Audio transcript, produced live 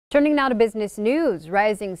Turning now to business news,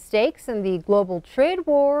 rising stakes in the global trade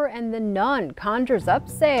war and the Nun conjures up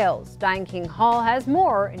sales. Diane King Hall has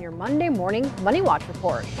more in your Monday morning MoneyWatch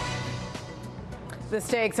Report. The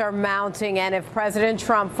stakes are mounting, and if President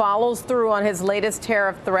Trump follows through on his latest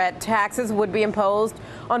tariff threat, taxes would be imposed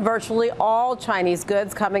on virtually all Chinese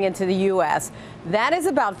goods coming into the U.S. That is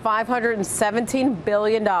about $517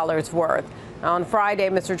 billion worth. On Friday,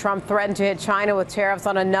 Mr. Trump threatened to hit China with tariffs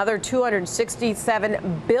on another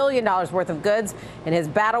 $267 billion worth of goods in his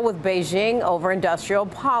battle with Beijing over industrial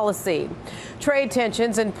policy. Trade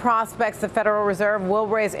tensions and prospects the Federal Reserve will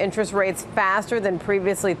raise interest rates faster than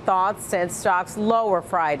previously thought sent stocks lower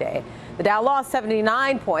Friday. The Dow lost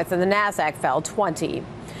 79 points and the Nasdaq fell 20.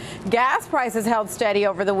 Gas prices held steady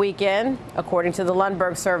over the weekend. According to the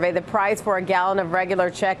Lundberg survey, the price for a gallon of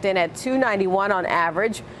regular checked in at $2.91 on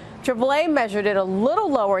average. AAA measured it a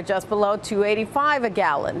little lower, just below $2.85 a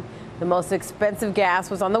gallon. The most expensive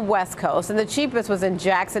gas was on the West Coast, and the cheapest was in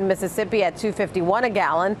Jackson, Mississippi at $2.51 a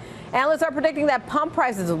gallon. Analysts are predicting that pump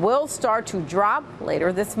prices will start to drop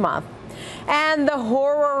later this month. And the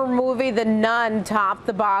horror movie The Nun topped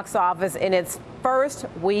the box office in its first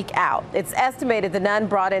week out. It's estimated The Nun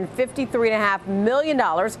brought in $53.5 million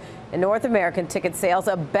in North American ticket sales,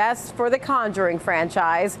 a best for the Conjuring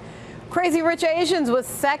franchise. Crazy Rich Asians was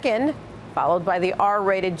second, followed by the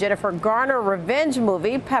R-rated Jennifer Garner revenge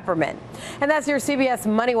movie Peppermint. And that's your CBS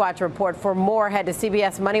Money Watch report. For more, head to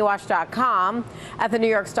cbsmoneywatch.com. At the New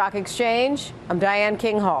York Stock Exchange, I'm Diane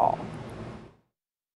King Hall.